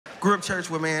Grew up church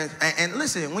with, man, and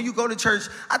listen, when you go to church,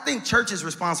 I think church is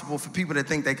responsible for people that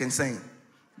think they can sing,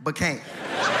 but can't.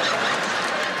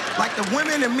 Like the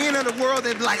women and men of the world,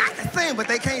 they be like, I can sing, but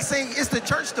they can't sing. It's the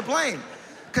church to blame,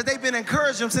 because they've been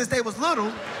encouraging them since they was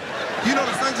little. You know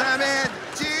the Sunshine Man,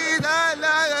 Jesus,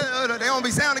 they don't be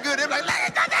sounding good. They be like,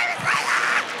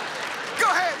 go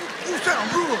ahead, you sound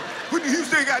good. Whitney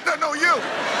Houston ain't got nothing on you.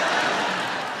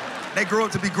 They grow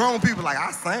up to be grown people like,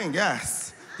 I sing, yes.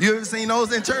 You ever seen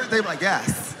those in church? They be like,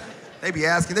 yes. They be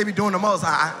asking, they be doing the most.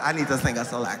 I need to sing a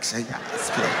selection, yes,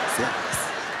 please,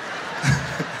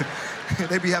 yes.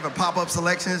 They be having pop-up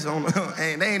selections,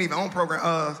 and they ain't even on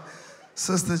program.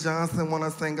 Sister Johnson wanna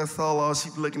sing a solo. She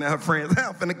be looking at her friends,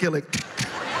 I'm finna kill it.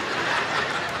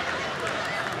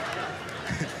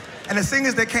 And the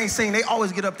singers that can't sing, they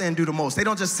always get up there and do the most. They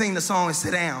don't just sing the song and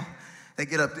sit down. They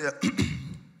get up there,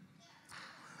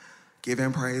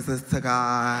 giving praises to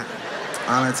God,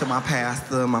 honor to my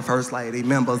pastor, my first lady,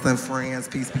 members and friends,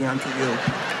 peace be unto you.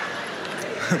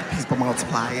 Peace be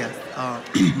multiplied.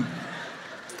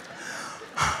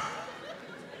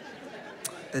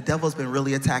 The devil's been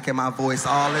really attacking my voice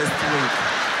all this week.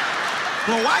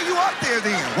 Well, why are you up there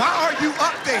then? Why are you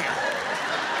up there?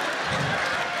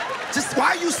 Just why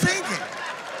are you singing?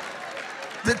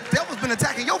 The devil's been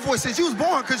attacking your voice since you was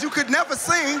born because you could never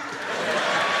sing.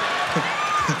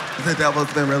 The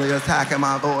devil's been really attacking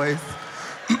my voice.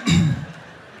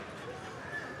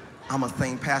 I'ma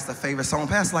sing Pastor's favorite song.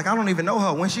 Pastor, like, I don't even know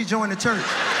her. When she joined the church?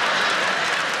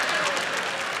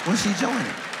 When she joined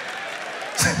it?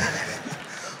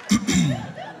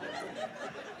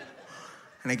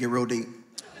 And they get real deep.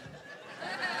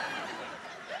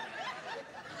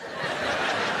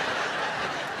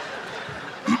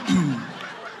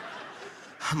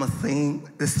 I'ma sing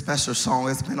this special song.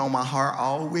 It's been on my heart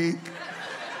all week.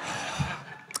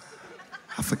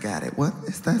 I forgot it. What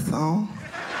is that song?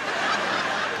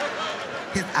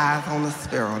 His Eyes on the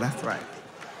Sparrow, that's right.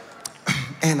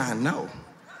 And I know.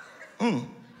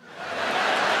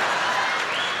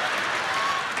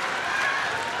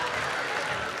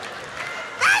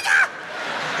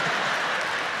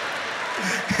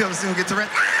 You ever see him get to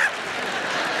rest?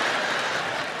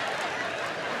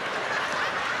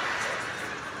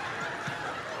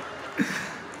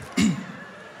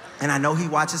 And I know he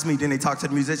watches me. Then they talk to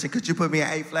the musician. Could you put me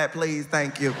an A flat, please?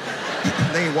 Thank you.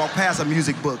 They ain't walk past a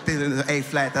music book. This is A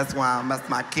flat. That's why that's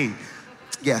my key.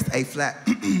 Yes, A flat.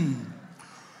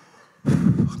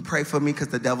 Pray for me because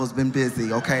the devil's been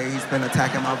busy. Okay, he's been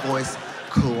attacking my voice.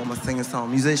 Cool, I'm gonna sing a song.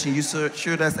 Musician, you sure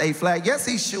that's A flat? Yes,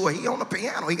 he's sure. He on the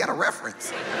piano. He got a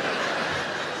reference.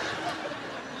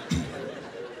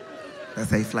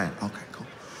 That's A flat. Okay, cool.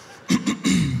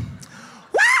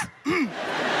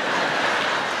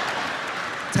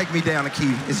 Take me down the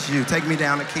key. It's you. Take me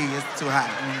down the key. It's too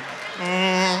high.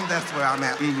 That's where I'm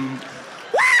at.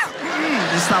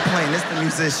 Just stop playing. It's the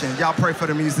musician. Y'all pray for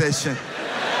the musician.